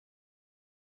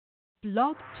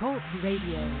Blog Talk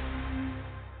Radio.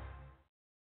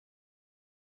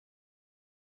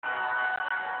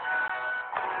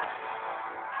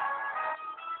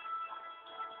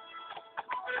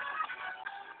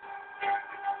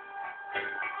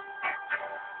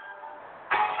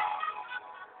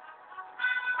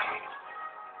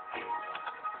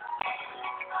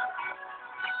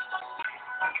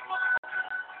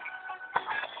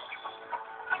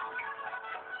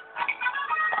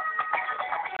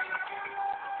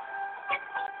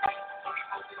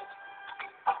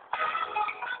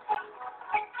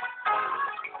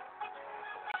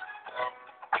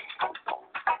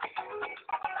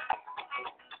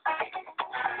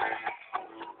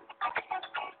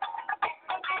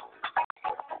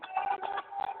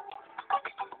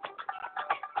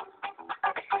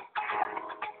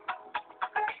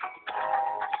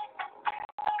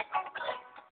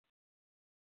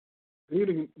 Good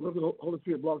evening. Welcome to Holy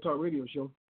Spirit Blog Talk Radio Show.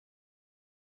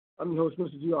 I'm your host,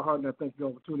 Mr. G.R. Harden. I thank you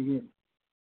all for tuning in.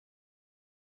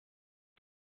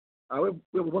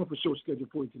 We have a wonderful show scheduled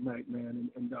for you tonight, man,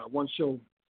 and one show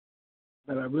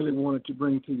that I really wanted to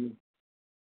bring to you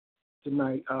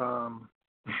tonight,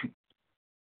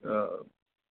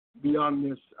 beyond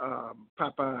this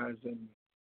Popeyes and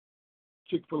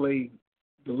Chick-fil-A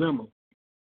dilemma. I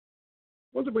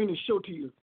want to bring this show to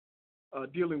you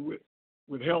dealing with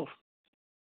health,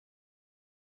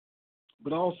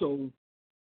 but also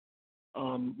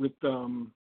with the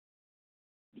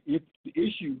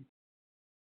issue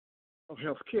of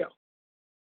health care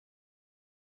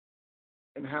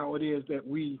and how it is that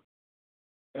we,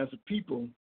 as a people,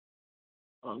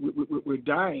 we're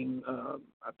dying.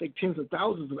 I think tens of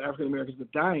thousands of African Americans are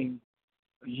dying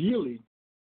yearly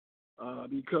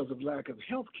because of lack of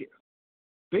health care,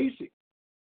 basic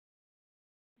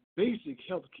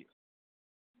health care.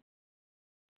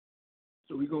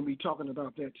 So we're going to be talking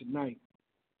about that tonight.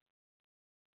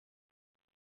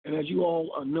 And as you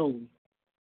all know,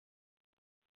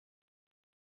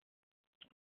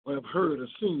 or have heard or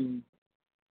seen,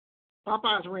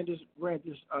 Popeyes ran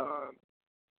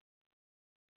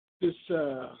this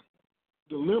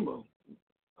dilemma,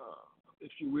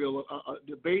 if you will,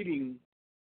 debating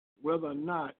whether or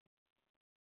not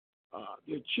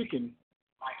their chicken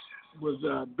was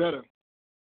better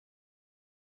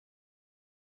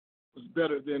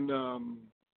than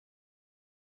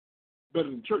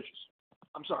churches.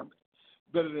 I'm sorry,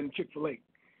 better than Chick-fil-A.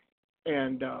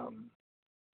 And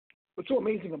what's so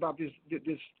amazing about this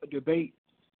debate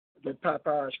that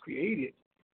Popeyes created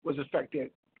was the fact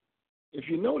that, if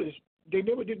you notice, they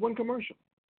never did one commercial.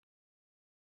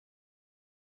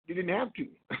 They didn't have to,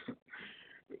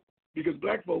 because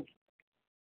black folks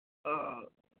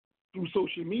through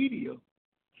social media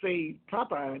say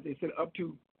Popeyes. They said up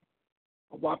to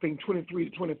a whopping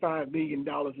 $23 to $25 million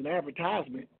in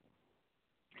advertisement,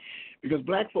 because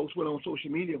black folks went on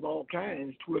social media of all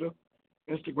kinds, Twitter,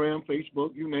 Instagram,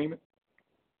 Facebook, you name it,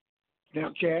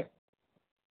 Snapchat,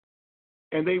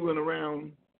 and they went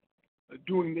around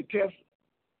doing the test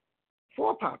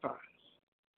for Popeyes,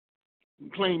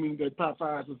 claiming that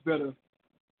Popeyes was better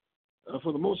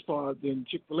for the most part than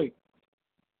Chick-fil-A.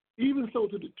 Even so,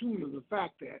 to the tune of the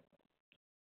fact that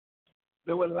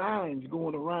there were lines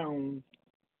going around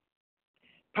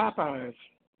Popeyes,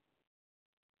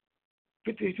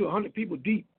 50 to 100 people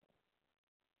deep,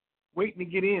 waiting to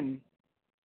get in.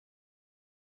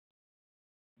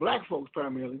 Black folks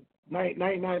primarily,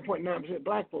 99.9%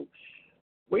 black folks,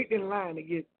 waiting in line to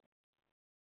get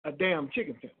a damn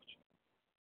chicken sandwich.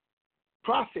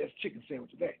 Processed chicken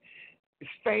sandwich. That it's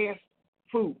fast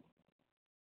food.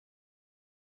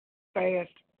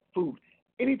 Fast food.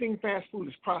 Anything fast food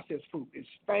is processed food. It's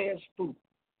fast food.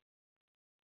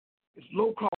 It's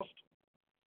low cost.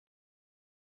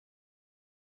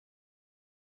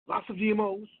 Lots of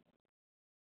GMOs.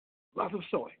 Lots of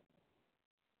soy.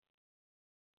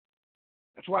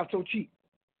 That's why it's so cheap.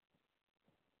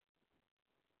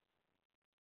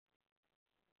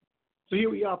 So here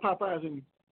we are, Popeyes and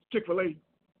Chick-fil-A,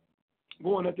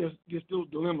 going at this little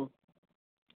dilemma.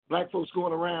 Black folks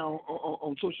going around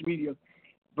on social media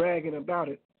bragging about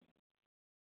it,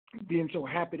 being so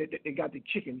happy that they got the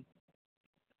chicken.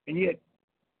 And yet,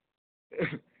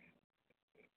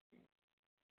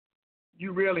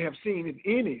 you rarely have seen if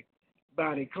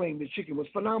anybody claim the chicken was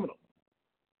phenomenal.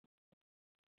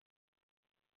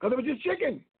 Because it was just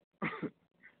chicken.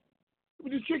 It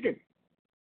was just chicken.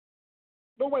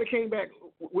 Nobody came back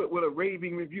with a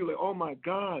raving review like, oh my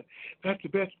God, that's the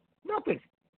best. Nothing.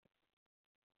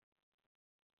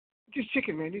 Just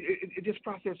chicken, man. It just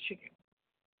processed chicken.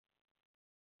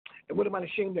 And what am I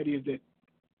ashamed that is that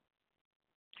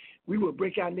we would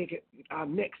break our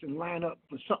necks and line up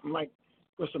for something like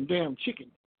for some damn chicken.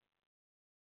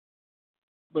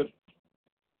 But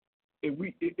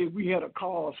if we had a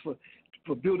cause for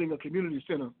building a community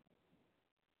center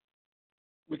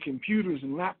with computers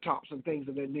and laptops and things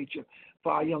of that nature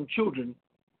for our young children,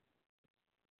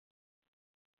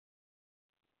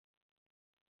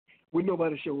 would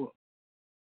nobody show up?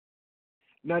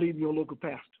 Not even your local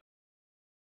pastor.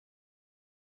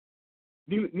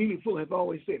 Neely Fuller has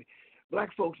always said,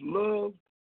 black folks love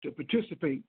to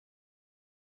participate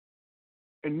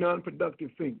in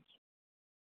non-productive things.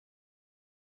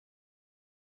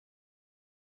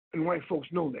 And white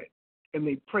folks know that, and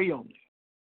they prey on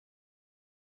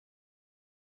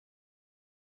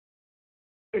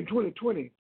it. In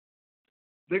 2020,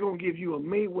 they're going to give you a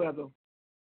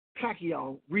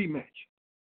Mayweather-Pacquiao rematch.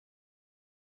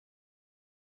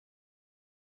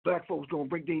 Black folks going to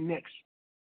break their necks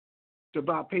to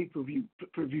buy pay-per-view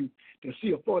to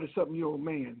see a 40-something-year-old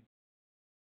man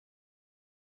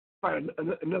fight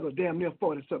another damn near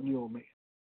 40-something-year-old man.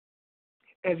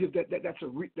 As if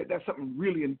that's something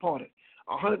really important.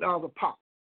 $100 a pop.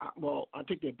 Well, I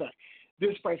take that back.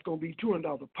 This fight's going to be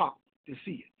 $200 a pop to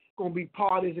see it. Going to be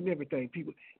parties and everything.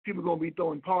 People going to be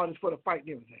throwing parties for the fight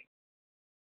and everything.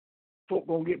 Folk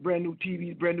going to get brand new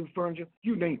TVs, brand new furniture,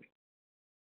 you name it,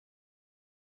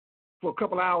 for a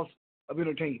couple hours of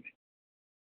entertainment.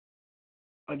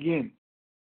 Again,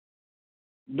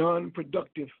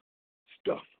 non-productive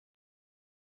stuff.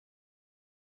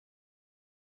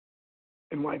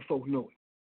 And white folk know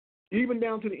it. Even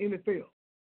down to the NFL,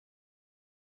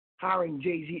 hiring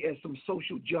Jay-Z as some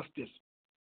social justice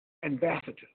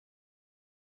ambassador.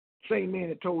 Same man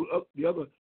that told the other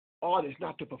artists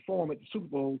not to perform at the Super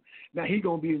Bowl, now he's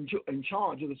going to be in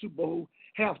charge of the Super Bowl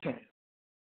halftime.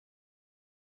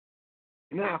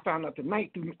 And now I found out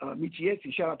tonight through Michi X,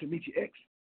 shout out to Michi X,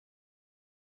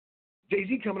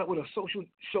 Jay-Z coming up with a social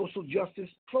justice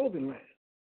clothing line.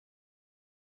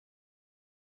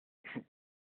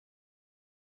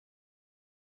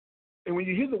 And when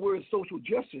you hear the word social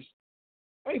justice,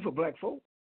 that ain't for black folk.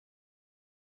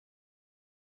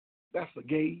 That's for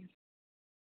gays,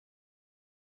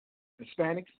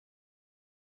 Hispanics,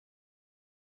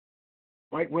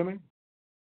 white women,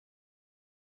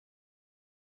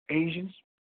 Asians,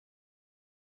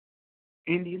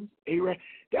 Indians, Arabs.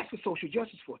 That's what social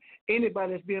justice for.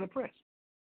 Anybody that's being oppressed.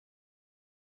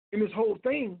 And this whole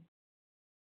thing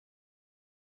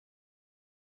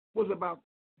was about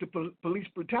the police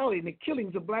brutality and the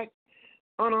killings of black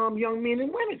unarmed young men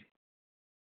and women.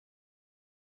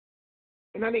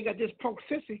 And now they got this punk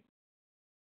sissy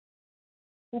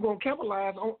who going to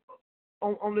capitalize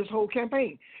on this whole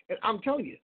campaign. And I'm telling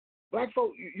you, black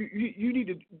folk, you need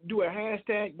to do a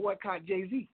hashtag boycott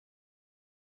Jay-Z.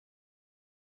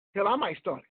 Hell, I might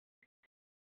start it.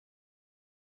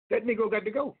 That Negro got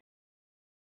to go.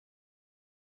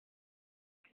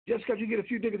 Just because you get a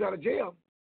few niggas out of jail,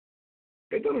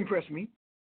 it don't impress me.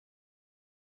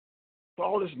 For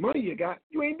all this money you got,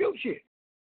 you ain't built shit.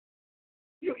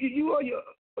 You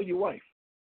or your wife,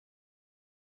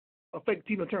 a fake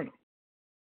Tina Turner.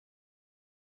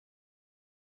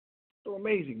 So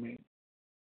amazing, man.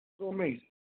 So amazing.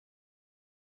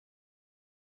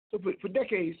 So for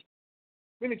decades,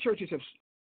 many churches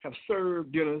have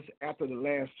served dinners after the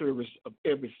last service of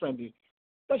every Sunday,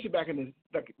 especially back in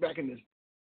the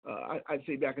I'd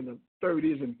say back in the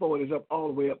 30s and 40s, up all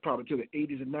the way up probably to the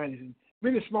 80s and 90s. And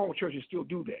many small churches still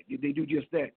do that. They do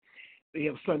just that. They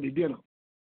have Sunday dinner.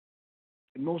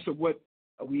 And most of what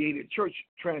we ate at church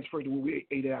transferred to what we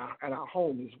ate at our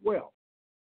home as well.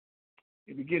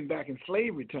 It began back in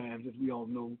slavery times, as we all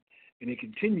know, and it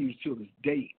continues till this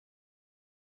day.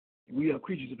 We are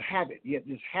creatures of habit, yet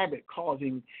this habit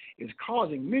is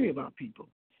causing many of our people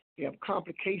to have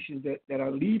complications that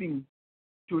are leading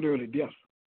to an early death.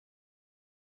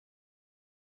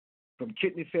 From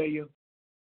kidney failure,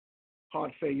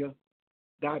 heart failure,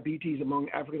 diabetes among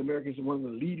African Americans is one of the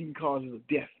leading causes of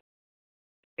death.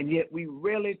 And yet we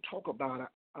rarely talk about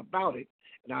it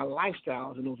in our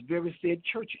lifestyles in those very said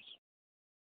churches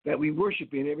that we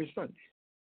worship in every Sunday.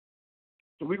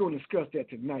 So we're going to discuss that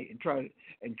tonight and try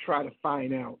to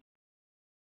find out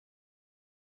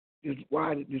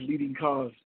why this leading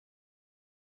cause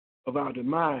of our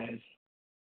demise,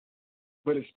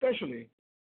 but especially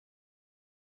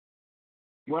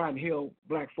why in hell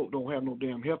black folk don't have no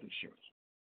damn health insurance.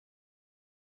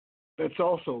 That's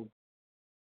also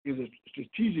is a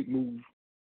strategic move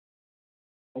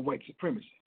of white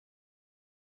supremacy.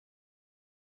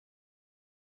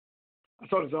 I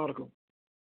saw this article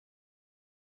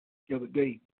the other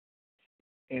day,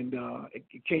 and it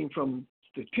came from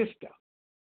Statista.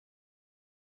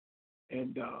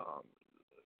 and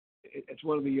it's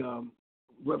one of the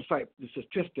website, the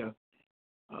Statista,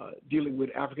 dealing with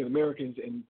African Americans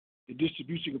and the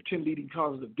distribution of 10 leading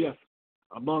causes of death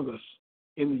among us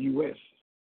in the U.S.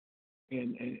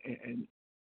 And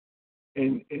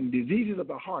diseases of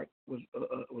the heart was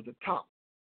the top,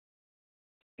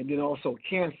 and then also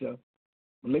cancer,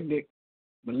 malignant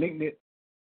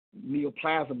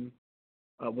neoplasm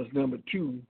was number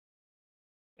 2,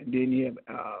 and then you have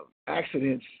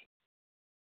accidents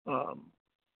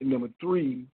number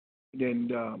 3,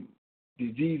 then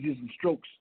diseases and strokes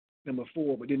number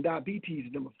 4, but then diabetes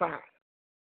is number 5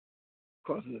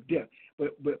 causes of death.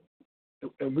 But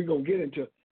and we're gonna get into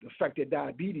the fact that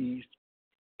diabetes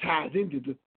ties into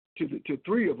the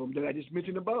 3 of them that I just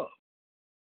mentioned above.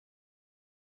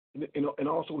 And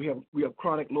also we have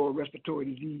chronic lower respiratory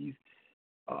disease,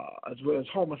 as well as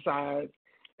homicide.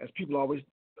 As people always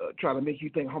try to make you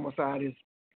think homicide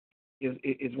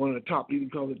is one of the top leading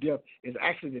causes of death. Is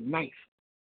actually the 9th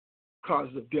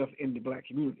causes of death in the black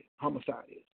community. Homicide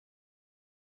is.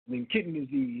 And then kidney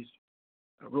disease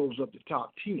rose up to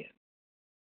top 10.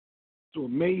 So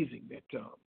amazing that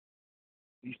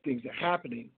these things are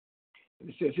happening. And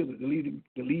it says here that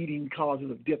the leading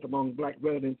causes of death among black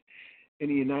residents in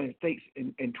the United States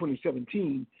in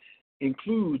 2017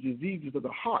 includes diseases of the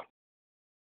heart,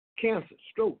 cancer,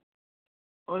 stroke,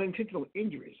 unintentional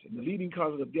injuries, and the leading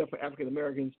causes of death for African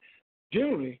Americans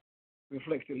generally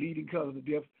reflects the leading causes of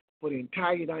death for the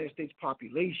entire United States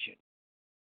population.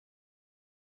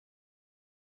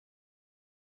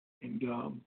 And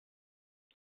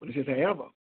but it says, however,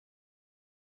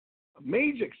 a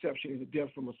major exception is the death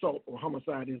from assault or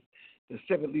homicide is the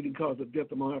 7th leading cause of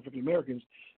death among African Americans,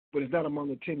 but it's not among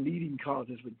the 10 leading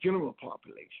causes for general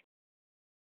population.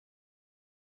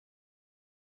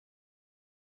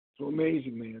 So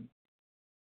amazing, man.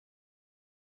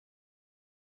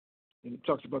 And it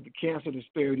talks about the cancer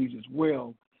disparities as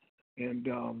well. And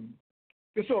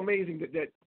it's so amazing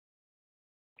that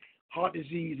heart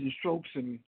disease and strokes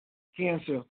and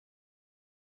cancer,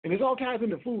 and it all ties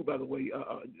into food, by the way.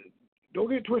 Don't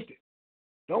get it twisted.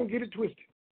 Don't get it twisted.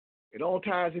 It all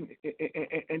ties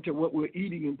into what we're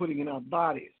eating and putting in our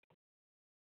bodies.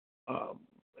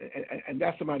 And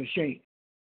that's somebody's shame.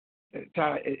 It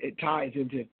ties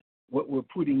into what we're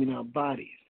putting in our bodies.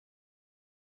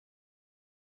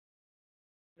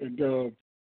 And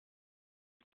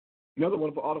another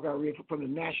wonderful article I read from the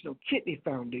National Kidney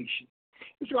Foundation.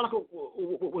 This article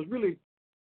was really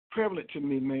prevalent to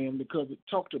me, man, because it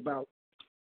talked about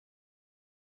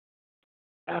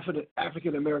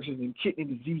African Americans and kidney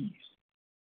disease.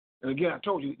 And again, I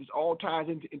told you, this all ties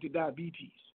into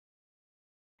diabetes.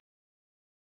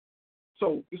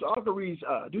 So this article reads,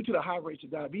 due to the high rates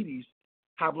of diabetes,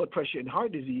 high blood pressure, and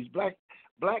heart disease, blacks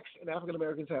and African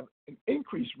Americans have an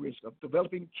increased risk of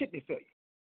developing kidney failure.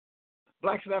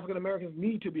 Blacks and African Americans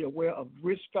need to be aware of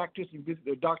risk factors and visit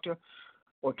their doctor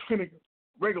or clinic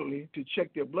regularly to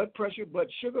check their blood pressure, blood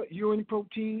sugar, urine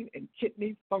protein, and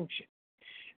kidney function.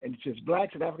 And it says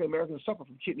blacks and African Americans suffer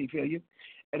from kidney failure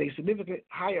at a significant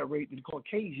higher rate than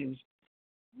Caucasians,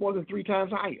 more than 3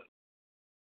 times higher.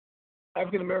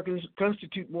 African Americans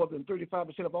constitute more than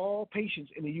 35% of all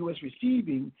patients in the U.S.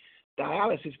 receiving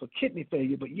dialysis for kidney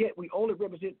failure, but yet we only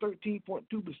represent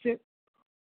 13.2%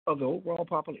 of the overall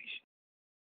population.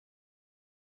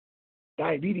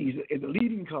 Diabetes is the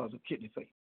leading cause of kidney failure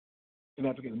in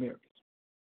African Americans.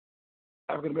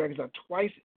 African Americans are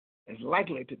twice as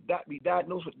likely to be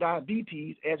diagnosed with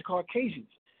diabetes as Caucasians.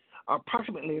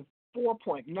 Approximately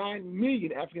 4.9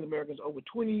 million African Americans over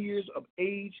 20 years of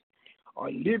age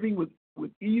are living with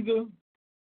either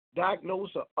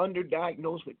diagnosed or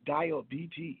underdiagnosed with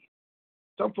diabetes.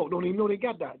 Some folks don't even know they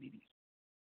got diabetes.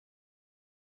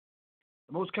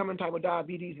 The most common type of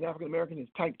diabetes in African Americans is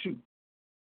type 2.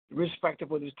 The risk factor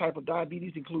for this type of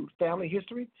diabetes includes family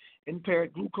history,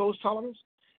 impaired glucose tolerance,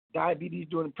 diabetes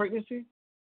during pregnancy,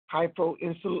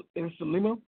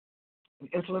 hyperinsulinemia,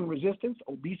 insulin resistance,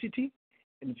 obesity,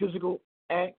 and physical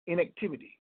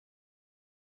inactivity.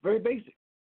 Very basic.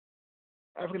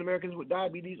 African Americans with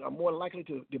diabetes are more likely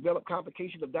to develop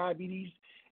complications of diabetes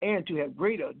and to have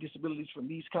greater disabilities from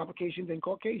these complications than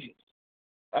Caucasians.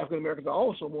 African Americans are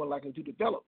also more likely to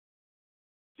develop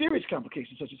serious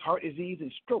complications such as heart disease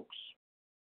and strokes.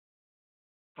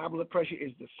 High blood pressure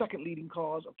is the second leading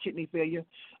cause of kidney failure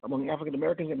among African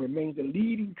Americans and remains the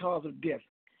leading cause of death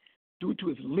due to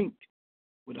its link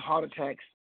with heart attacks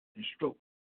and stroke.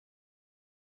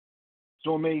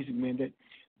 So amazing, man, that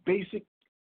basic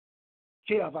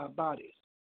care of our bodies,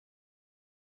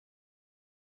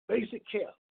 basic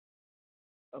care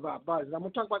of our bodies. And I'm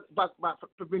going to talk about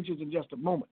prevention in just a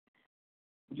moment.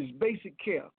 which is basic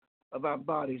care of our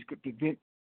bodies, could prevent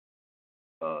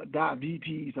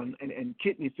diabetes and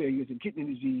kidney failures and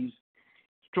kidney disease,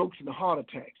 strokes and heart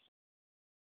attacks.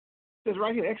 It says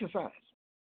right here, exercise.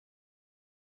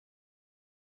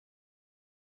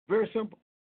 Very simple.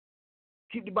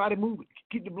 Keep the body moving.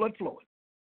 Keep the blood flowing.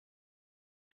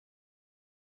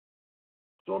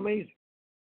 So amazing.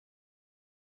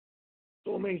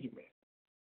 So amazing, man.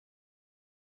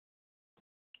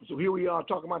 So here we are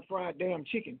talking about fried damn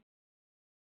chicken.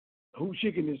 Who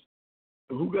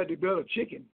got the better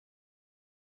chicken?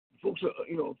 Folks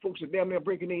are damn near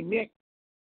breaking their neck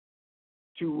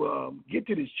to get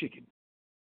to this chicken.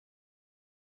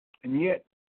 And yet,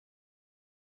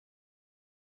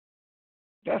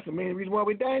 that's the main reason why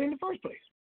we're dying in the first place.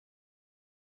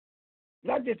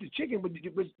 Not just the chicken, but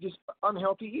just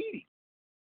unhealthy eating.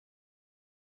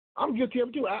 I'm guilty of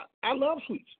it too. I love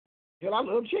sweets. Hell, I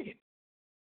love chicken.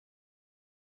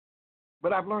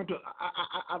 But I've learned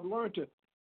to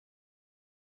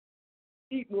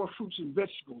eat more fruits and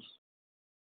vegetables,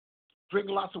 drink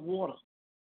lots of water,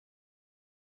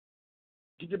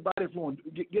 get your body flowing,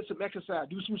 get some exercise,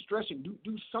 do some stretching,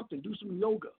 do something, do some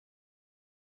yoga.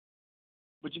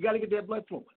 But you got to get that blood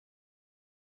flowing.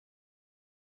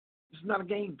 It's not a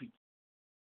game, people.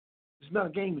 It's not a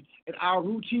game. And our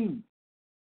routine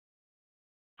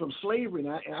from slavery,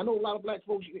 and I know a lot of black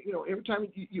folks, every time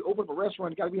you open up a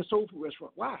restaurant, it got to be a soul food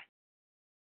restaurant. Why?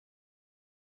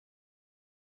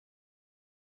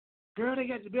 Girl, they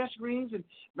got the best greens and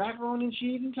macaroni and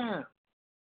cheese in town.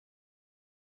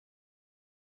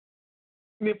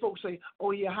 And then folks say,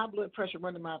 oh, yeah, high blood pressure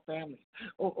running my family.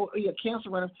 Or yeah, cancer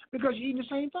running, because you're eating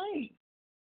the same thing.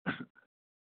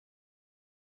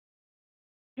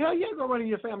 Hell yeah, go run in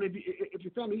your family if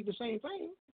your family eat the same thing.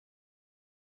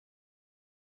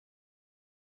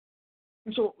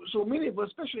 And so many of us,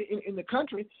 especially in the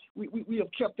country, we have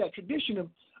kept that tradition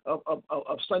of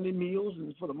Sunday meals,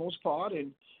 and for the most part,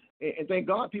 and thank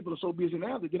God people are so busy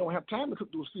now that they don't have time to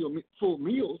cook those full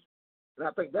meals. And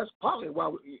I think that's partly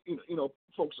why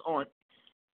folks aren't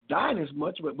dying as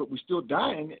much, but we're still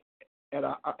dying at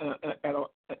an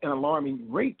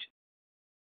alarming rate.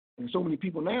 And so many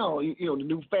people now, the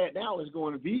new fad now is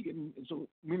going vegan, and so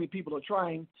many people are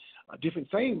trying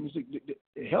different things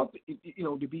to help,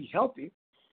 to be healthy,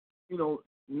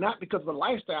 not because of a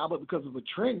lifestyle, but because of a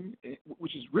trend,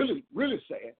 which is really, really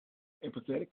sad and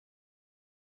pathetic.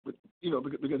 But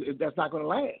because that's not going to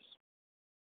last.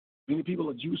 Many people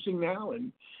are juicing now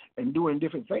and doing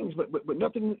different things, but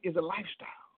nothing is a lifestyle.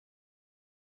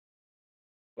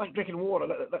 Like drinking water,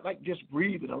 like just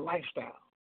breathing, a lifestyle.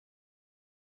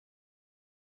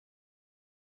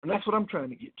 And that's what I'm trying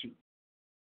to get to.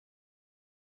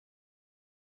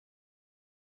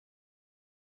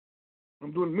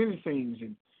 I'm doing many things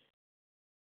and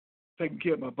taking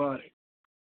care of my body,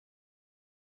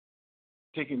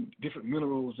 taking different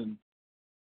minerals and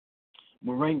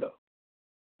moringa.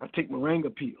 I take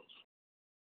moringa peels.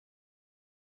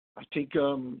 I take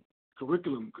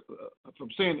curriculum, if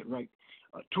I'm saying it right,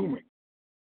 turmeric,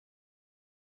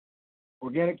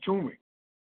 organic turmeric,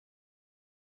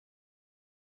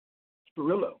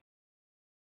 spirulina,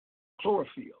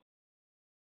 chlorophyll.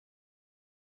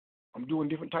 I'm doing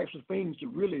different types of things to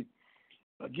really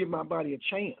give my body a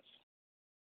chance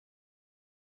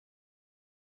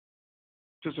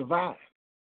to survive.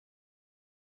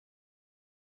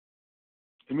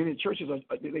 And many churches,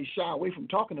 they shy away from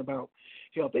talking about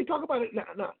health. They talk about it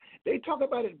now. They talk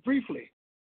about it briefly,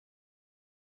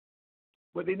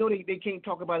 but they know they can't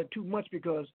talk about it too much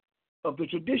because of the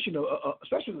tradition,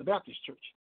 especially the Baptist church.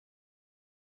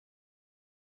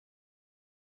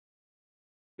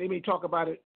 They may talk about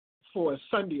it for a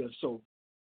Sunday or so,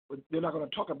 but they're not going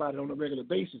to talk about it on a regular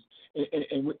basis.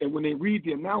 And when they read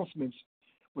the announcements,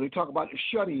 when they talk about the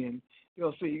shut-in,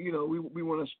 they'll say, we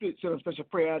want to send a special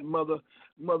prayer out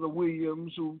Mother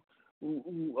Williams, who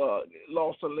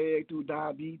lost her leg through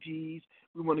diabetes.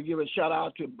 We want to give a shout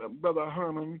out to Brother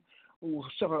Herman, who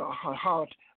suffered a heart.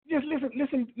 Just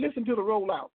listen to the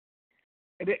rollout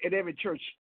at every church,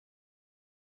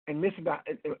 and listen to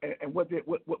and what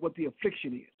the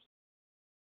affliction is.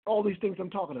 All these things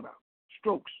I'm talking about: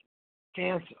 strokes,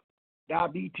 cancer,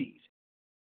 diabetes,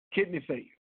 kidney failure,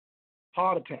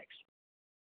 heart attacks,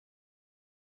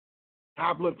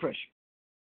 high blood pressure.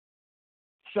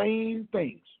 Same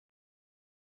things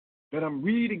that I'm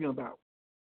reading about.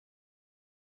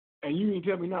 And you can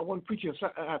tell me not one preacher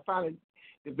I finally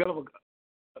developed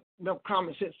enough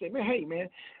common sense to say, hey, man,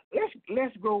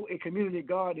 let's grow a community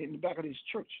garden in the back of this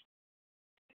church.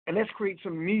 And let's create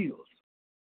some meals.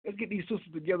 Let's get these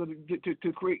sisters together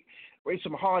to create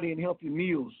some hearty and healthy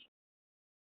meals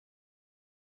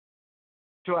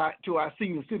to our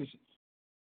senior citizens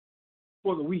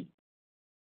for the week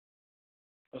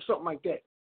or something like that,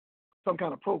 some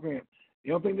kind of program. They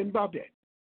don't think anything about that.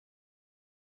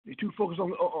 They're too focused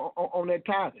on that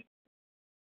tithing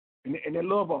and their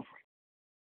love offering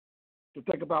to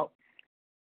think about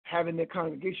having their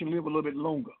congregation live a little bit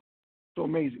longer. So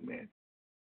amazing, man.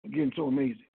 Again, so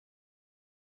amazing.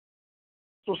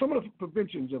 So some of the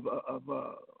preventions of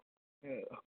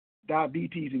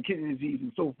diabetes and kidney disease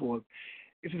and so forth,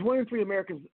 it says 1 in 3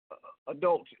 American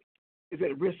adults is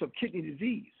at risk of kidney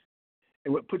disease.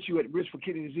 And what puts you at risk for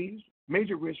kidney disease?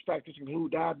 Major risk factors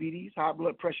include diabetes, high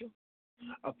blood pressure,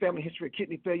 a family history of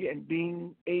kidney failure, and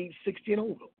being age 60 and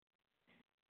older.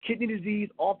 Kidney disease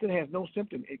often has no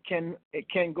symptom. It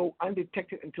can go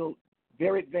undetected until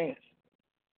very advanced.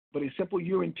 But a simple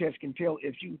urine test can tell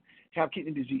if you have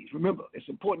kidney disease. Remember, it's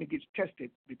important to get tested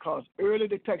because early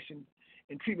detection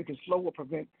and treatment can slow or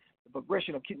prevent the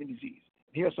progression of kidney disease.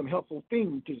 Here are some helpful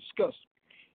things to discuss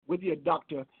with your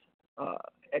doctor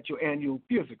at your annual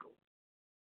physical.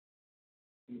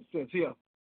 And it says here,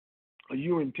 a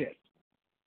urine test.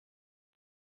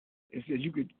 It says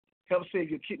you could help save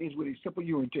your kidneys with a simple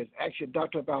urine test. Ask your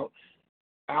doctor about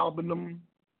albumin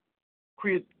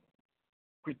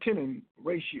creatinine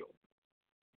ratio,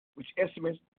 which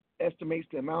estimates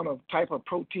the amount of type of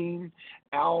protein,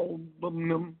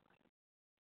 albumin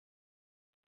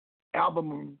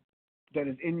that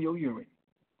is in your urine.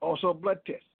 Also a blood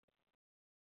test.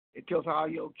 It tells how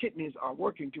your kidneys are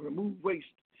working to remove waste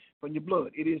from your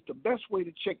blood. It is the best way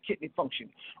to check kidney function.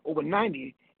 Over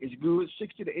 90 is good.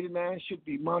 60 to 89 should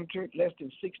be monitored. Less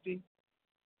than 60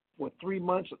 for 3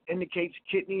 months indicates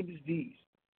kidney disease.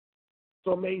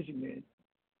 So amazing, man.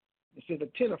 It says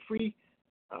attend a free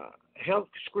health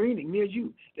screening near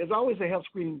you. There's always a health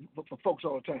screening for folks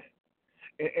all the time.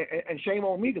 And shame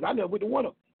on me because I never went to one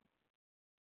of them.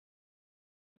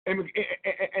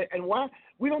 And why?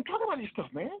 We don't talk about this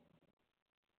stuff, man.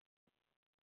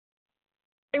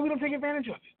 And we don't take advantage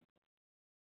of it.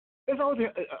 There's always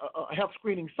a health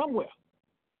screening somewhere.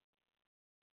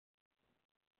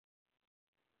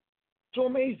 So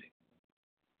amazing.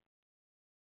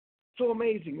 So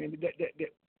amazing, man, that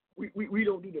we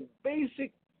don't do the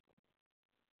basic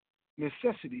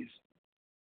necessities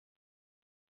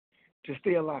to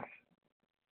stay alive.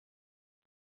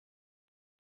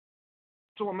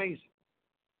 So amazing.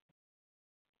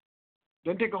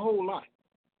 Doesn't take a whole lot.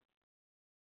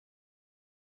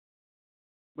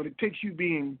 But it takes you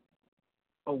being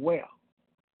aware.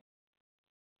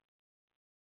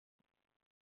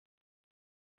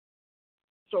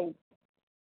 So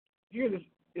here this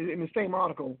in the same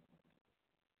article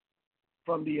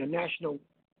from the National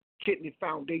Kidney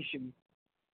Foundation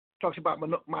talks about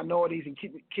minorities and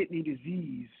kidney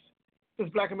disease. It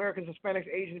says Black Americans, Hispanics,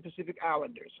 Asian, and Pacific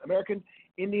Islanders, American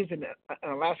Indians, and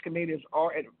Alaska Natives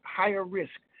are at higher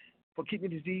risk for kidney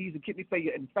disease and kidney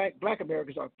failure. In fact, Black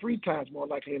Americans are 3 times more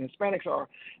likely, and Hispanics are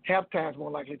half times more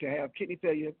likely to have kidney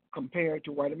failure compared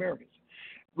to white Americans.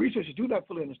 Researchers do not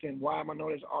fully understand why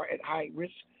minorities are at high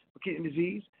risk for kidney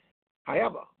disease.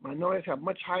 However, minorities have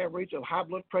much higher rates of high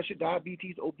blood pressure,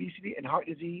 diabetes, obesity, and heart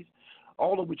disease,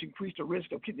 all of which increase the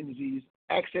risk of kidney disease.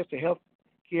 Access to health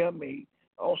care may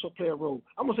also play a role.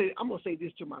 I'm gonna say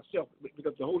this to myself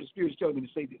because the Holy Spirit is telling me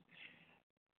to say this.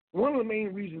 One of the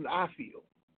main reasons I feel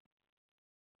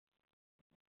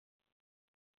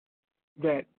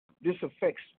that this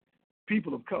affects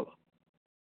people of color,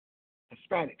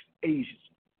 Hispanics, Asians,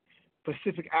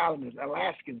 Pacific Islanders,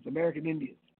 Alaskans, American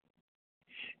Indians,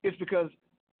 is because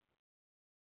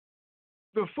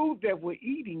the food that we're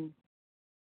eating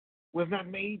was not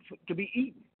made to be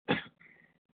eaten.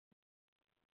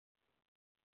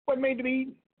 Wasn't made to be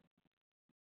eaten.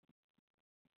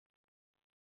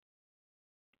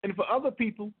 And for other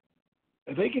people,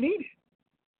 they can eat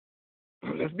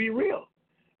it. Let's be real.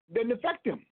 Doesn't affect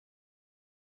them.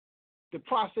 The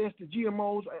process, the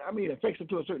GMOs, I mean, it affects them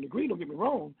to a certain degree, don't get me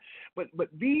wrong. But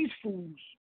these foods,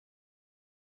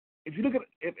 if you look at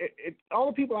it, all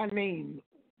the people I named,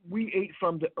 we ate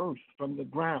from the earth, from the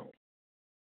ground.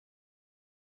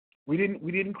 We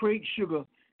didn't create sugar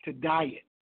to dye it,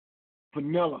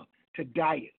 vanilla to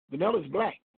dye it. Vanilla is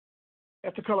black.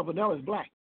 That's the color vanilla is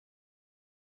black.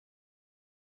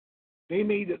 They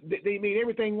made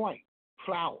everything white.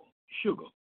 Flour, sugar,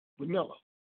 vanilla.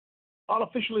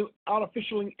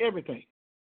 Artificially everything.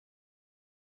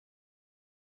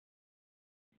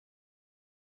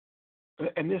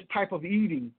 And this type of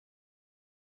eating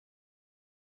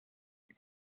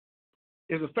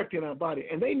is affecting our body.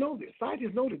 And they know this.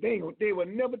 Scientists know that. They will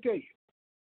never tell you.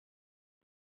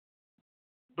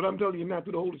 But I'm telling you now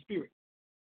through the Holy Spirit.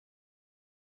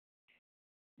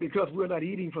 because we're not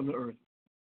eating from the earth.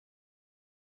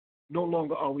 No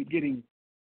longer are we getting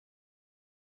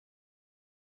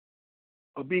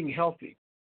or being healthy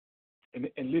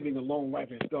and living a long life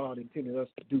as God intended us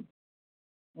to do.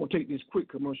 I'm going to take this quick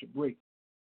commercial break.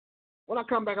 When I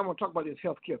come back, I'm going to talk about this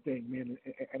healthcare thing, man,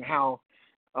 and how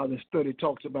the study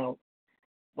talks about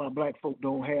why black folk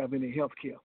don't have any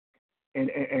healthcare, and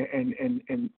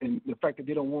the fact that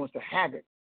they don't want us to have it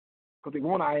because they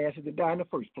want our asses to die in the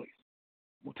first place.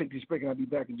 We'll take this break, and I'll be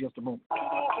back in just a moment.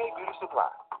 PDK Beauty Supply,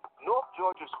 North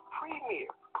Georgia's premier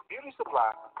beauty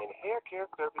supply and hair care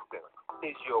service center,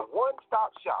 is your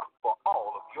one-stop shop for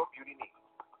all of your beauty needs.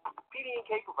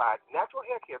 PDK provides natural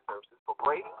hair care services for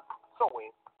braiding,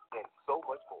 sewing, and so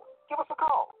much more. Give us a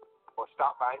call or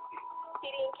stop by and see us.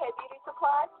 PDK Beauty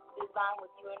Supply, designed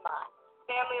with you in mind.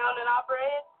 Family owned and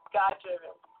operated, God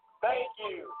driven. Thank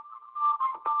you.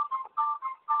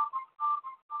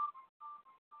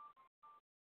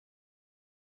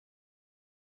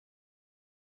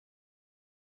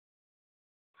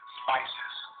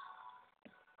 Spices.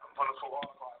 A wonderful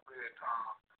article I read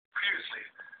previously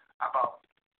about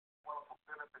wonderful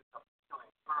benefits of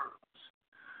healing herbs.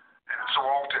 And so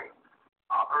often,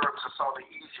 herbs are some of the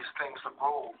easiest things to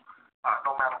grow,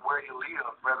 no matter where you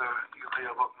live, whether you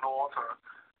live up north or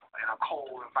in a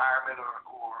cold environment or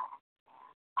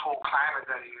cold climate,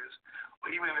 that is,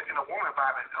 or even in a warm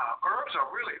environment. Herbs are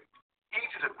really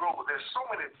easy to grow. There's so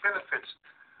many benefits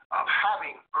of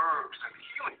having herbs and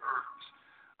healing herbs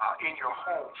in your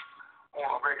home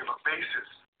on a regular basis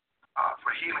for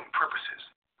healing purposes.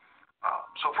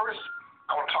 So first,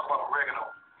 I want to talk about oregano.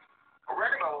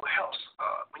 Oregano helps,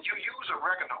 when you use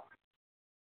oregano,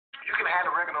 you can add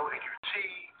oregano in your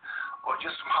tea or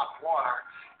just some hot water,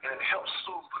 and it helps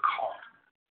soothe the cough.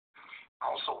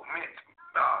 Also, mint.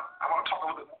 I want to talk a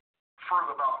little bit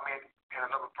further about mint in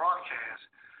another broadcast,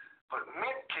 but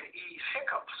mint can ease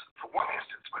hiccups, for one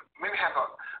instance, but mint has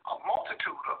a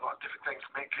multitude of different things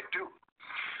mint can do.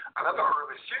 Another herb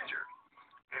is ginger,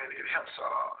 and it helps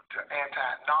to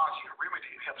anti-nausea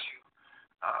remedy. It helps you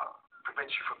prevent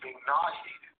you from being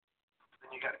nauseated.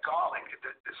 Then you got garlic.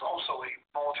 It's also a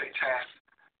multitask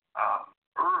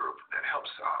herb that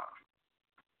helps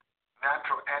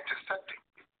natural antiseptic.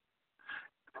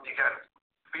 Then you got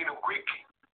fenugreek.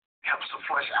 It helps to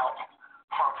flush out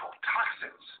harmful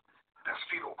toxins. That's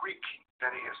fenugreek,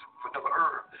 that is, for another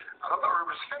herb. Another herb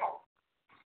is fennel.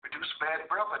 Reduce bad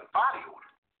breath and body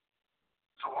odor.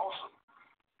 So awesome.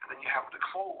 And then you have the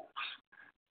cloves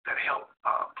that help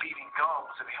bleeding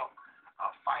gums and help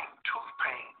fight tooth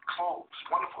pain. Cloves,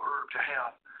 wonderful herb to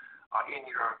have in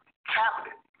your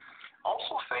cabinet.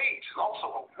 Also, sage is also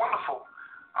a wonderful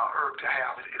herb to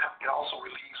have. It also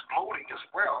relieves bloating as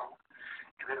well.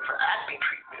 And then for acne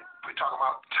treatment, we're talking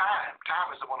about thyme.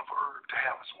 Thyme is a wonderful herb to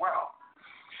have as well.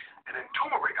 And then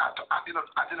turmeric, I did a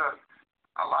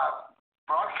live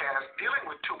broadcast dealing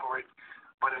with turmeric,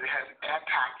 but it has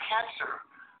anti-cancer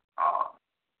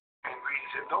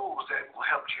ingredients in those that will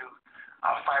help you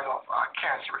fight off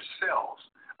cancerous cells.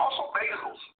 Also,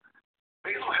 basils.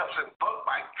 Basil helps in bug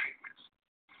bite treatments.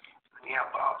 And you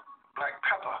have black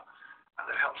pepper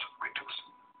that helps reduce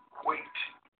weight.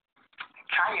 And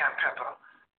cayenne pepper,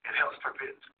 it helps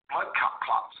prevent blood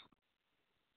clots.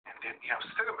 And then you have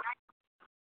cinnamon.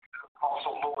 It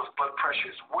also lowers blood pressure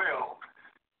as well.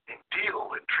 And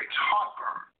dill, it treats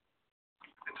heartburn.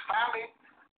 And finally,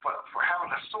 for having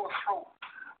a sore throat,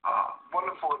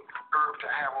 wonderful herb to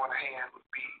have on hand would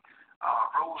be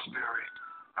rosemary.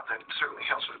 That certainly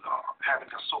helps with having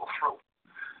a sore throat.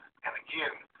 And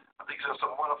again, these are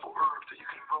some wonderful herbs that you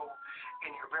can grow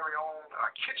in your very own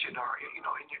kitchen, or in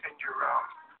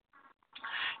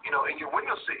your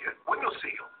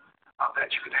windowsill that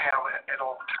you can have at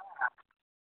all times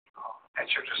at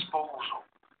your disposal.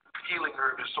 Healing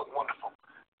herb is so wonderful.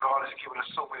 God has given us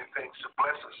so many things to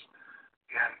bless us,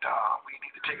 and we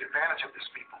need to take advantage of this,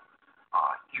 people.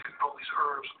 You can grow these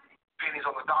herbs pennies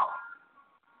on the dollar.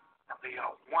 And they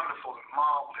are wonderful and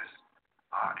marvelous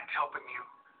in helping you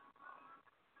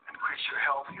increase your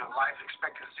health, your life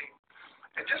expectancy,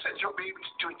 and just to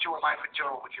enjoy life in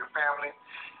general with your family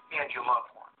and your loved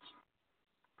ones.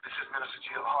 This is Minister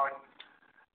Jill Harden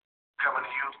coming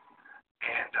to you,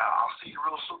 and I'll see you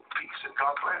real soon. Peace and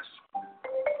God bless.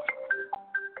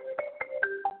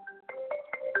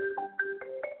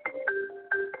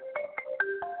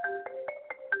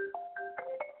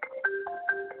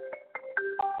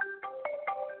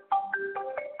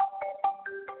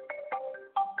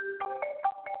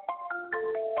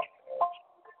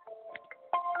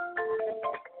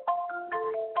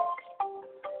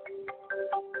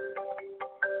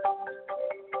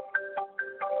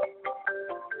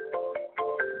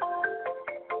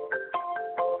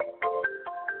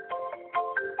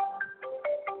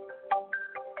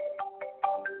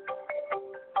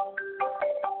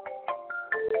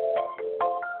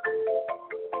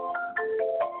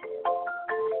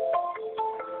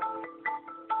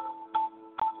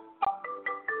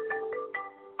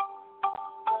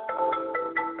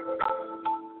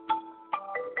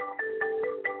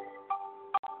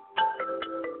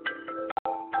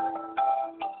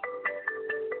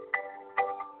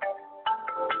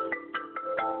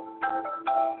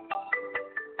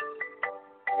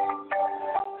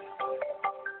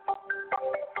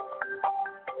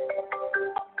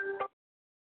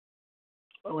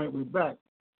 back.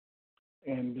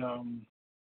 And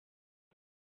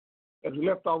as we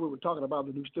left off, we were talking about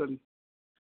the new study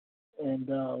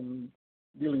and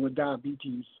dealing with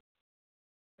diabetes.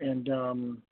 And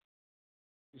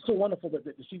it's so wonderful that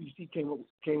the CDC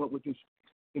came up with this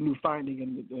the new finding,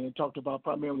 and it talked about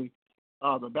primarily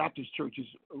the Baptist churches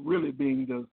really being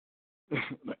the,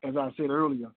 as I said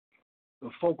earlier, the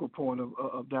focal point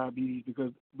of diabetes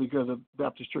because of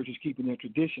Baptist churches keeping their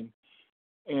tradition.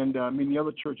 And many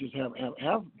other churches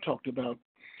have talked about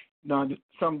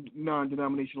some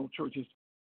non-denominational churches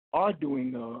are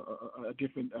doing a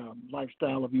different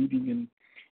lifestyle of eating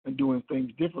and doing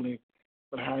things differently.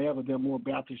 But however, there are more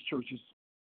Baptist churches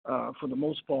for the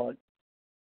most part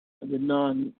than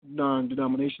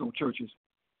non-denominational churches,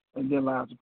 and their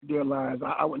lives.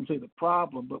 I wouldn't say the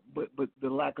problem, but the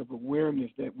lack of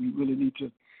awareness that we really need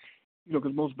to,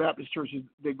 because most Baptist churches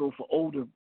they go for older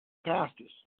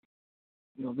pastors.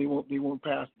 They won't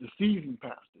pass the seasoned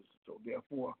pastors, so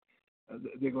therefore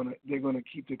they're gonna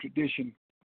keep the tradition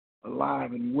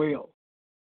alive and well.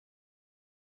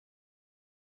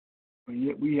 But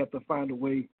yet we have to find a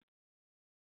way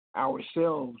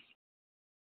ourselves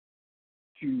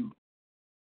to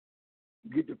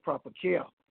get the proper care,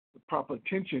 the proper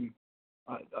attention,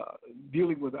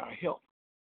 dealing with our health.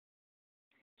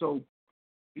 So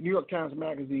the New York Times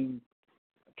Magazine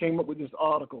came up with this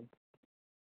article,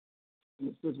 and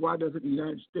it says, why doesn't the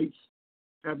United States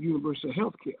have universal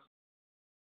health care?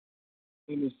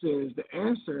 And it says the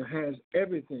answer has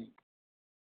everything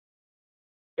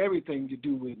to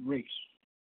do with race.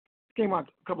 It came out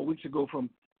a couple of weeks ago from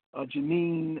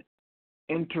Janine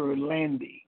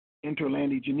Interlandi.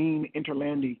 Janine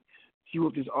Interlandi. She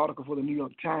wrote this article for the New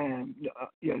York Times,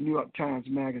 New York Times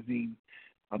Magazine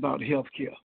about health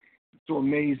care. It's so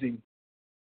amazing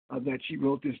that she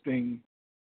wrote this thing,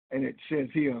 and it says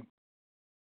here,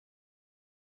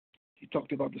 she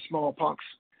talked about the smallpox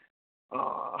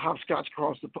hopscotch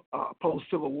across the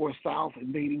post-Civil War South,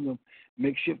 invading the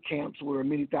makeshift camps where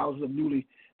many thousands of newly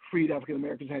freed African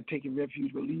Americans had taken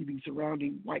refuge, but leaving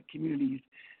surrounding white communities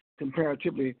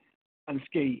comparatively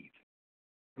unscathed.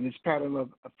 And this pattern of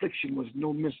affliction was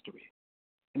no mystery.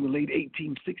 In the late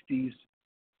 1860s,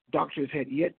 doctors had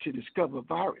yet to discover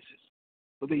viruses,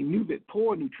 but they knew that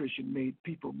poor nutrition made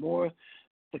people more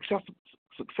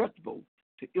susceptible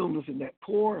to illness, and that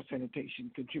poor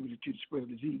sanitation contributed to the spread of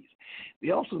disease.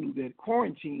 They also knew that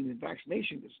quarantine and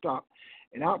vaccination could stop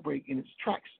an outbreak in its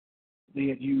tracks. They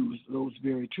had used those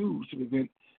very tools to prevent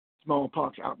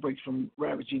smallpox outbreaks from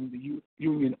ravaging the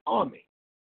Union Army.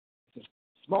 The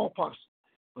smallpox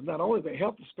was not only the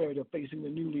health disparity of facing the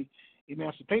newly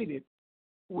emancipated,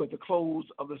 who at the close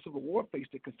of the Civil War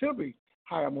faced a considerably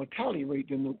higher mortality rate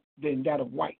than that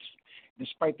of whites.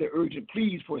 Despite their urgent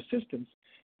pleas for assistance,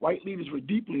 white leaders were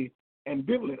deeply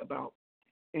ambivalent about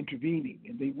intervening,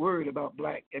 and they worried about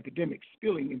black epidemics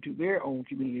spilling into their own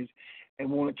communities and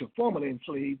wanted to formerly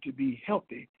enslaved to be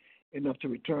healthy enough to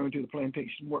return to the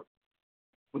plantation work.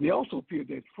 But they also feared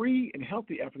that free and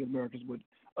healthy African Americans would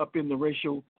upend the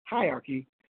racial hierarchy.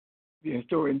 The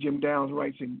historian Jim Downs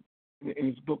writes in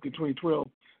his book in 2012,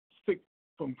 Sick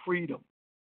from Freedom.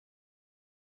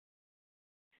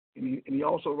 And he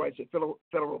also writes that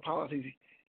federal policies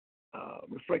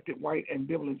reflected white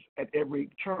ambivalence at every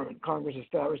turn. Congress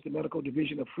established the Medical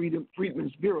Division of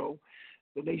Freedmen's Bureau,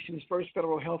 the nation's first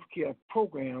federal health care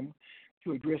program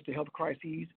to address the health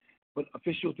crises, but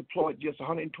officials deployed just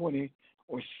 120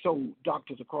 or so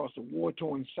doctors across the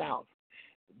war-torn South,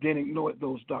 then ignored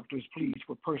those doctors' pleas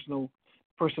for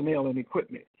personnel and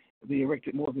equipment. They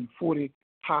erected more than 40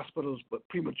 hospitals, but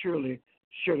prematurely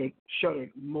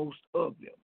shuttered most of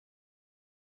them.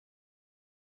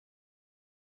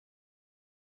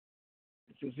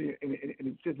 It says here, and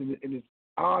it says in this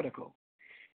article,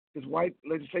 because white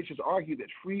legislatures argued that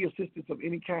free assistance of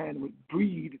any kind would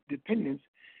breed dependence,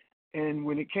 and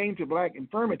when it came to black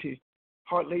infirmity,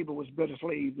 hard labor was better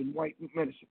slave than white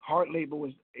medicine. Hard labor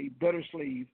was a better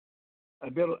slave, a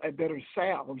better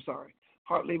salve.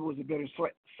 Hard labor was a better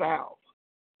salve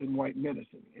than white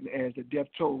medicine. And as the death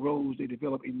toll rose, they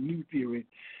developed a new theory.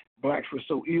 Blacks were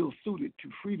so ill-suited to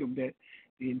freedom that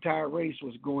the entire race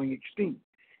was going extinct,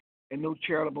 and no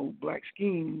charitable black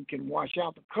scheme can wash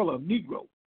out the color of Negro,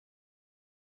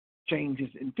 change his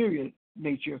inferior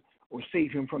nature, or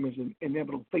save him from his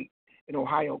inevitable fate, an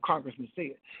Ohio congressman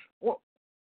said. Well,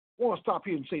 I want to stop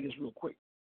here and say this real quick.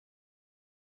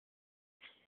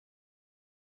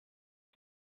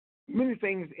 Many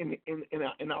things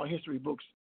in our history books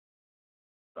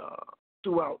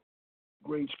throughout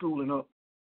grade school and up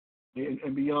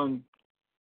and beyond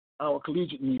our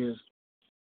collegiate years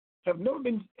had never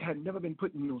been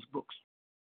put in those books.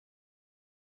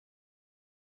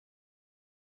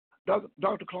 Dr.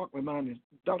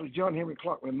 John Henry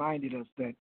Clark reminded us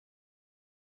that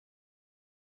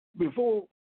before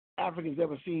Africans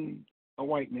ever seen a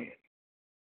white man,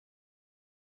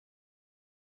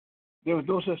 there was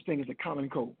no such thing as a common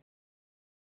cold.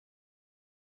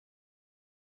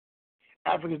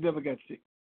 Africans never got sick.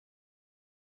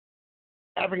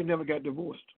 Africans never got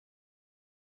divorced.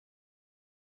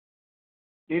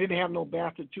 They didn't have no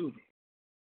bastard children.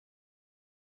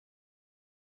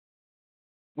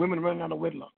 Women running out of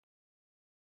wedlock.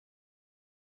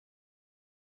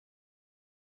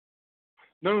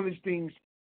 None of these things,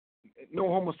 no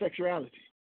homosexuality.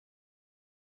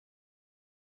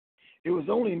 It was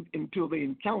only until they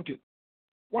encountered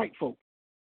white folk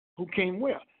who came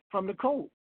where? From the cold.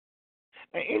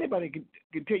 Now, anybody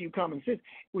can tell you common sense.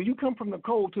 When you come from the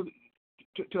cold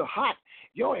to hot,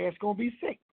 your ass going to be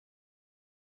sick.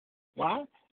 Why?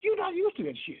 You're not used to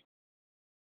that shit.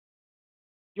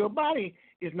 Your body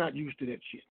is not used to that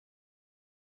shit.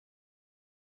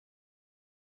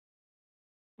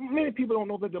 Many people don't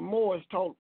know that the Moors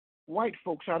taught white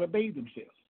folks how to bathe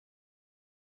themselves,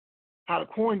 how to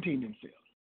quarantine themselves.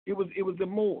 It was the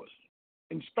Moors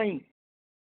in Spain.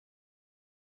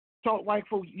 Taught white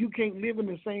folks you can't live in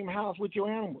the same house with your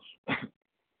animals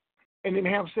and then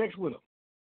have sex with them.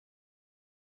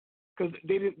 Because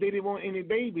they didn't want any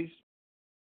babies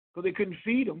because they couldn't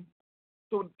feed them.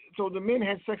 So the men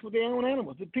had sex with their own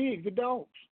animals, the pigs, the dogs,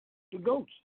 the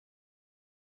goats.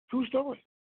 True story.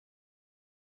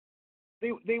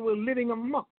 They were living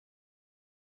amok.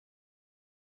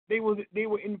 They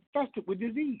were infested with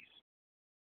disease.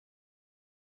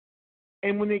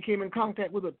 And when they came in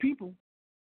contact with a people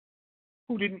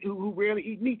who rarely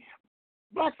eat meat,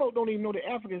 black folk don't even know that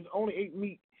Africans only ate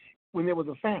meat when there was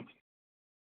a famine.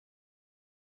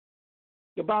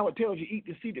 The Bible tells you eat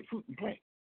the seeded fruit and plant.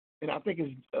 And I think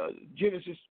it's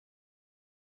Genesis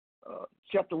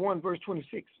chapter 1, verse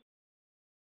 26.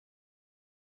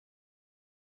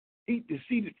 Eat the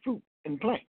seeded fruit and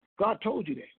plant. God told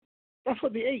you that. That's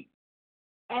what they ate.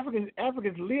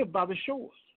 Africans live by the shores.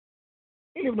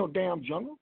 They live in no damn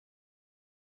jungle.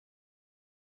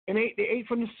 And they ate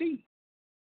from the sea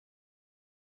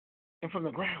and from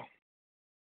the ground.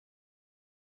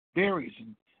 Berries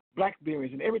and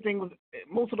blackberries and everything was,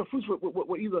 most of the fruits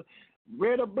were either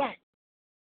red or black.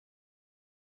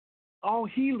 All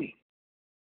healing,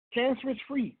 cancerous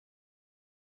free,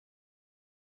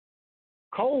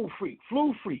 cold free,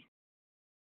 flu free.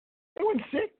 They weren't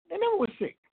sick. They never were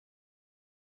sick.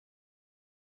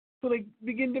 So they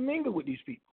begin to mingle with these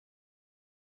people.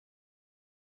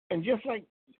 And just like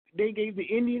they gave the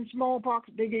Indian smallpox,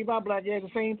 they gave our black guys the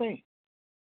same thing.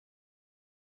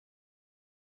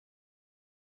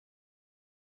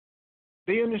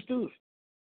 They understood.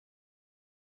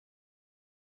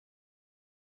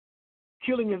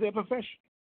 Killing is their profession.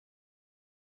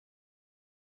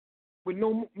 With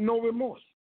no remorse.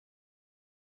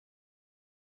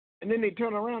 And then they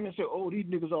turn around and say, oh, these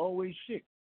niggas are always sick.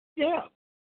 Yeah,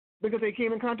 because they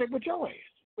came in contact with your ass,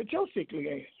 with your sickly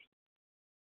ass.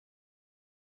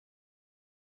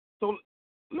 So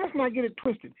let's not get it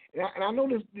twisted. And I know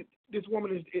this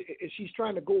woman is she's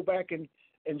trying to go back and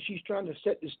she's trying to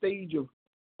set the stage of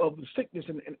the sickness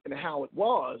and how it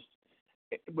was,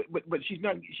 but she's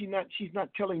not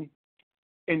telling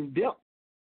in depth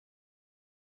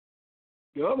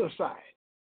the other side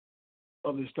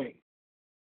of this thing.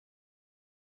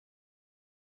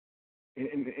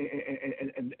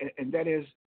 And that is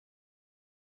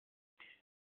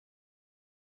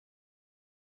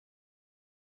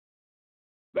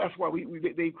that's why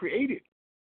they created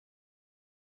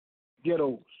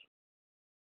ghettos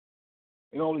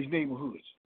in all these neighborhoods.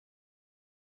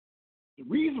 The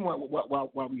reason why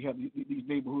we have these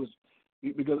neighborhoods,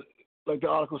 because like the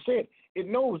article said, it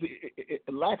knows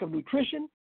the lack of nutrition,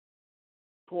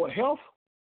 poor health,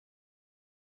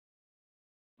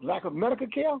 lack of medical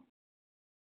care,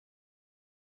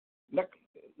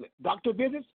 doctor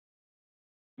visits,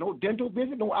 no dental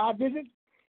visit, no eye visit.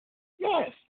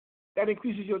 Yes, that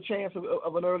increases your chance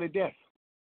of an early death.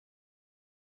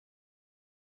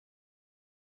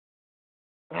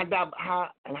 And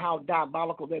how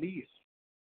diabolical that is.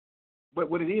 But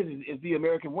what it is the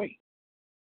American way.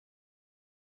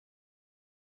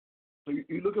 So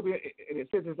you look up here, and it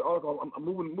says in this article, I'm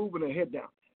moving ahead down.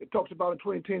 It talks about in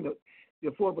 2010, the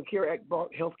Affordable Care Act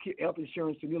brought health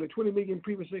insurance to nearly 20 million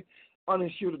previously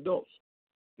uninsured adults.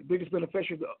 The biggest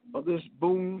beneficiaries of this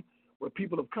boom were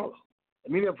people of color,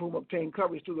 and many of whom obtained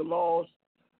coverage through the law's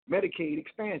Medicaid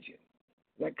expansion.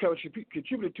 That coverage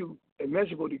contributed to a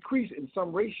measurable decrease in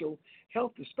some racial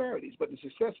health disparities, but the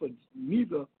success was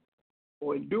neither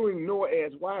or enduring nor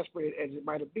as widespread as it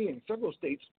might have been. Several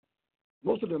states,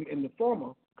 most of them in the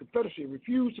former Confederacy,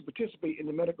 refused to participate in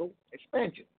the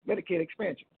Medicaid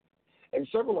expansion, and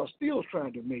several are still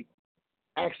trying to make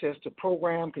access to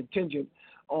program contingent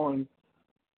on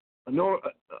a new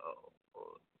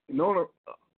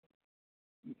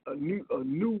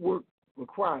work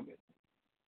requirement.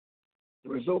 The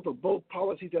result of both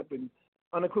policies have been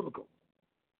unequivocal.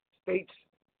 States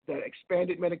that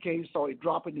expanded Medicaid saw a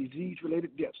drop in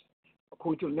disease-related deaths,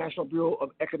 according to the National Bureau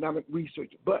of Economic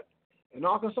Research. But in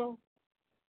Arkansas,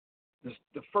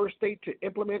 the first state to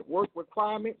implement work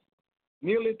requirements,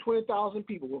 nearly 20,000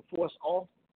 people were forced off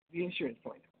the insurance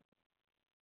plan.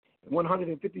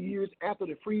 150 years after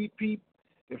the freed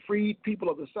people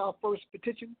of the South first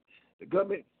petition, the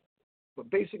government for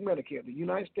basic Medicare, the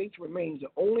United States remains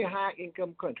the only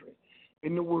high-income country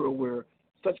in the world where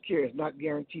such care is not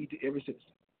guaranteed to every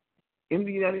citizen. In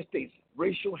the United States,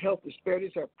 racial health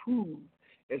disparities have proved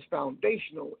as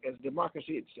foundational as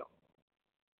democracy itself.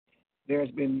 There's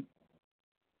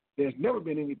never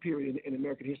been any period in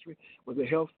American history where the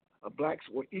health of blacks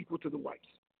were equal to the whites.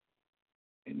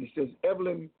 And it says,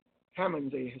 Evelyn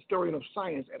Hammonds, a historian of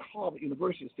science at Harvard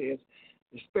University, says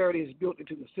disparity is built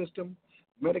into the system.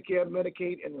 Medicare,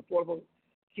 Medicaid, and the Affordable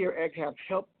Care Act have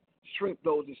helped shrink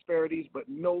those disparities, but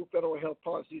no federal health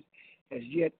policies has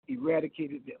yet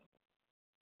eradicated them.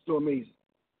 So amazing.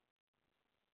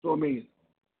 So amazing.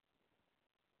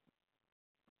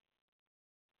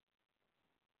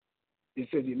 It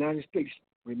says the United States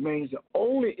remains the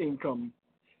only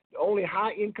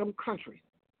high-income country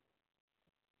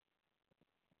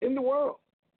in the world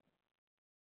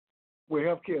where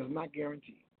health care is not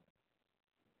guaranteed.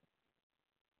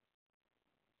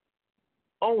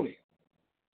 Only.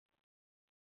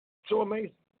 So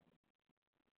amazing.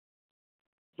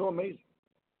 So amazing.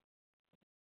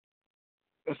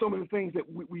 There's so many things that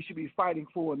we should be fighting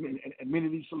for, and many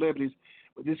of these celebrities,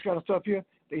 with this kind of stuff here,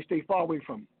 they stay far away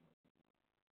from it.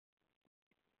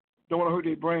 Don't want to hurt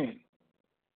their brand.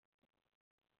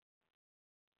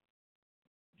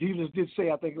 Jesus did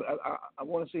say, I think, I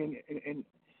want to say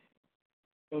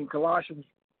in Colossians,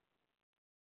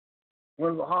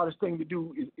 one of the hardest things to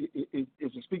do is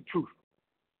to speak truth.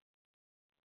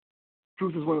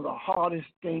 Truth is one of the hardest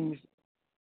things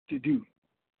to do.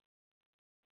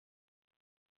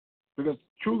 Because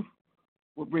truth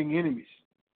will bring enemies.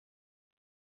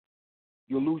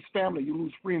 You'll lose family, you'll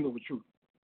lose friends over truth.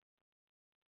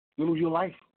 You'll lose your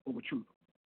life over truth.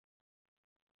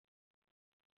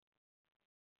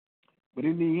 But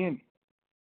in the end,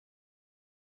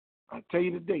 I tell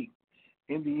you today,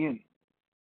 in the end,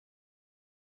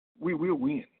 we will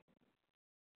win.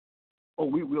 Oh,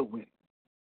 we will win.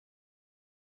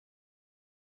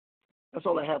 That's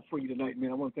all I have for you tonight,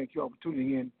 man. I want to thank you all for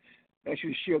tuning in. Ask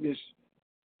you to share this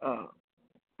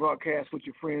broadcast with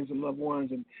your friends and loved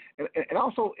ones, and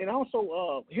also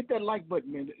hit that like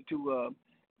button, man, to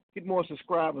get more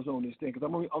subscribers on this thing, because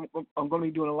I'm going to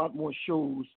be doing a lot more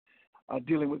shows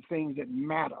dealing with things that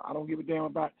matter. I don't give a damn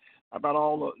about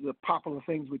all the popular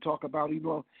things we talk about. Even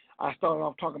though I started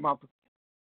off talking about,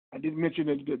 I did mention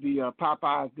the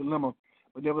Popeye's dilemma,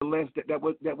 but nevertheless that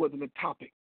wasn't the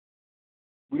topic.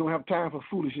 We don't have time for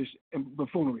foolishness and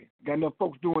buffoonery. Got enough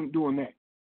folks doing that.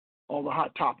 All the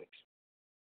hot topics.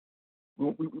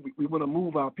 We want to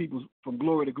move our people from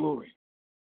glory to glory,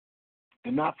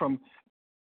 and not from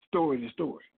story to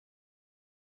story.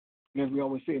 And as we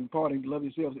always say in parting, love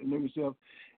yourselves and know yourself,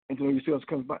 and to know yourselves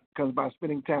comes by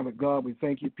spending time with God. We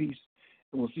thank you, peace,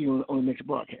 and we'll see you on the next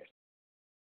broadcast.